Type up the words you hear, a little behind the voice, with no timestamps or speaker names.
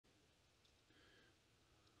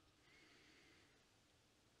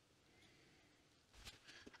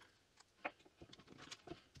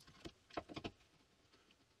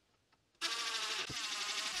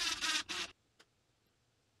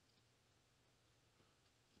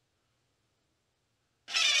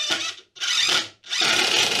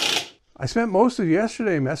I spent most of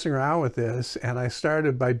yesterday messing around with this, and I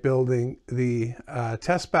started by building the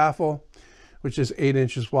test baffle, which is 8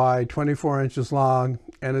 inches wide, 24 inches long,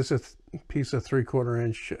 and it's a piece of 3/4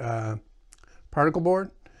 inch particle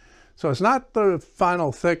board. So it's not the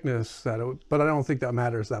final thickness, but I don't think that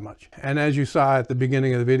matters that much. And as you saw at the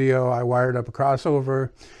beginning of the video, I wired up a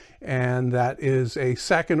crossover, and that is a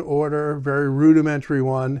second order, very rudimentary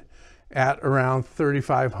one at around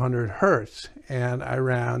 3,500 Hertz. And I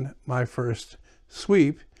ran my first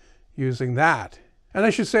sweep using that. And I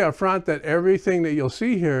should say up front that everything that you'll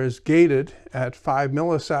see here is gated at 5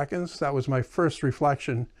 milliseconds. That was my first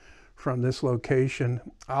reflection from this location.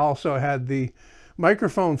 I also had the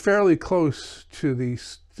microphone fairly close to the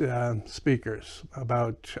speakers,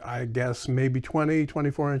 about, I guess, maybe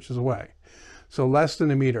 24 inches away. So less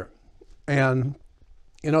than a meter. And,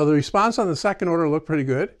 you know, the response on the second order looked pretty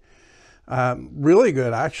good. Really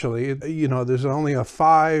good, actually. You know, there's only a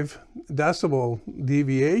 5 decibel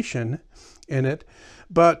deviation in it.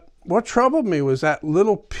 But what troubled me was that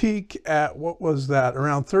little peak at, what was that,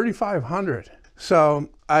 around 3,500. So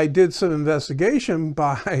I did some investigation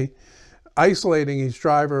by isolating each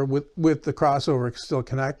driver with the crossover still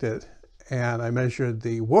connected. And I measured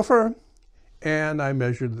the woofer and I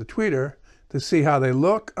measured the tweeter to see how they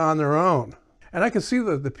look on their own. And I could see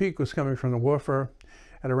that the peak was coming from the woofer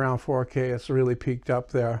at around 4K. It's really peaked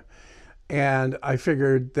up there. And I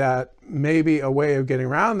figured that maybe a way of getting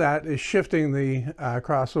around that is shifting the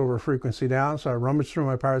crossover frequency down. So I rummaged through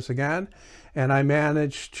my parts again, and I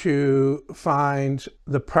managed to find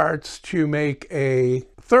the parts to make a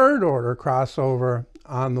third order crossover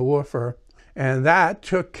on the woofer. And that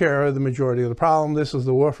took care of the majority of the problem. This is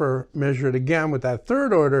the woofer measured again with that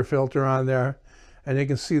third order filter on there. And you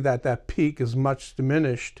can see that that peak is much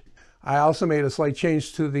diminished. I also made a slight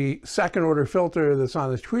change to the second order filter that's on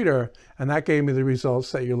the tweeter, and that gave me the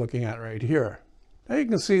results that you're looking at right here. Now you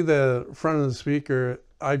can see the front of the speaker.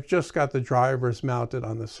 I've just got the drivers mounted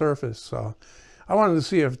on the surface, so I wanted to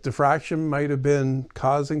see if diffraction might have been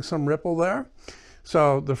causing some ripple there.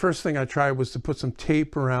 So the first thing I tried was to put some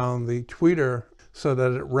tape around the tweeter so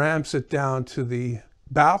that it ramps it down to the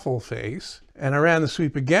baffle face. And I ran the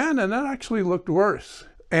sweep again, and that actually looked worse.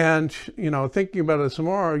 And, you know, thinking about it some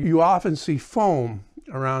more, you often see foam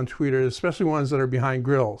around tweeters, especially ones that are behind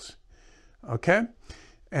grills. Okay?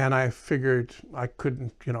 And I figured I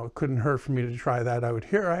couldn't, you know, it couldn't hurt for me to try that out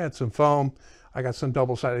here. I had some foam. I got some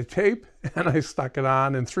double-sided tape, and I stuck it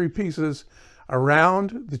on in 3 pieces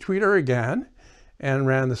around the tweeter again and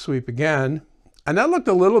ran the sweep again. And that looked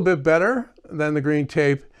a little bit better than the green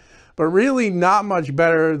tape, but really not much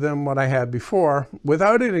better than what I had before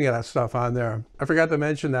without any of that stuff on there. I forgot to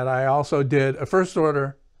mention that I also did a first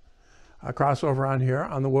order crossover on here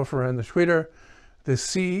on the woofer and the tweeter to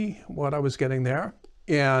see what I was getting there.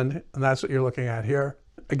 And that's what you're looking at here.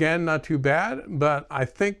 Again, not too bad, but I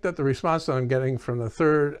think that the response that I'm getting from the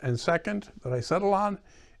third and second that I settle on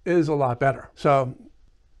is a lot better. So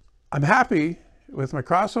I'm happy with my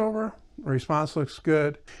crossover. The response looks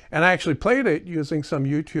good. And I actually played it using some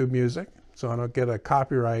YouTube music, so I don't get a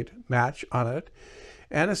copyright match on it.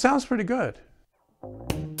 And it sounds pretty good.